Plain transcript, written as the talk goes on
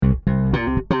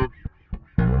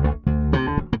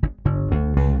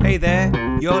Hey there,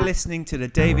 you're listening to the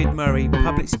David Murray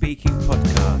Public Speaking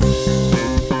Podcast.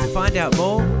 To find out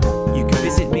more, you can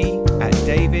visit me at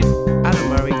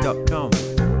davidalamurray.com.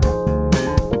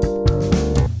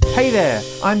 Hey there,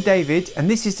 I'm David and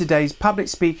this is today's public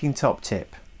speaking top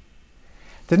tip.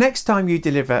 The next time you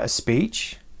deliver a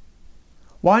speech,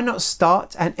 why not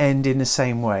start and end in the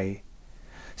same way?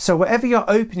 So whatever your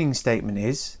opening statement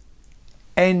is,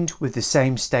 end with the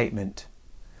same statement.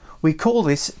 We call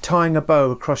this tying a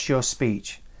bow across your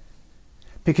speech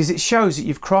because it shows that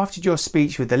you've crafted your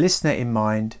speech with the listener in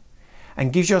mind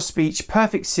and gives your speech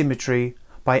perfect symmetry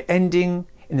by ending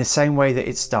in the same way that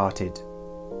it started.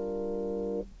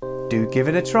 Do give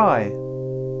it a try.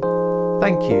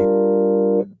 Thank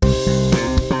you.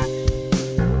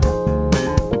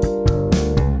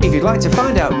 If you'd like to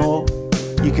find out more,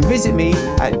 you can visit me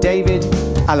at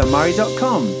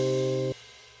davidalamurray.com.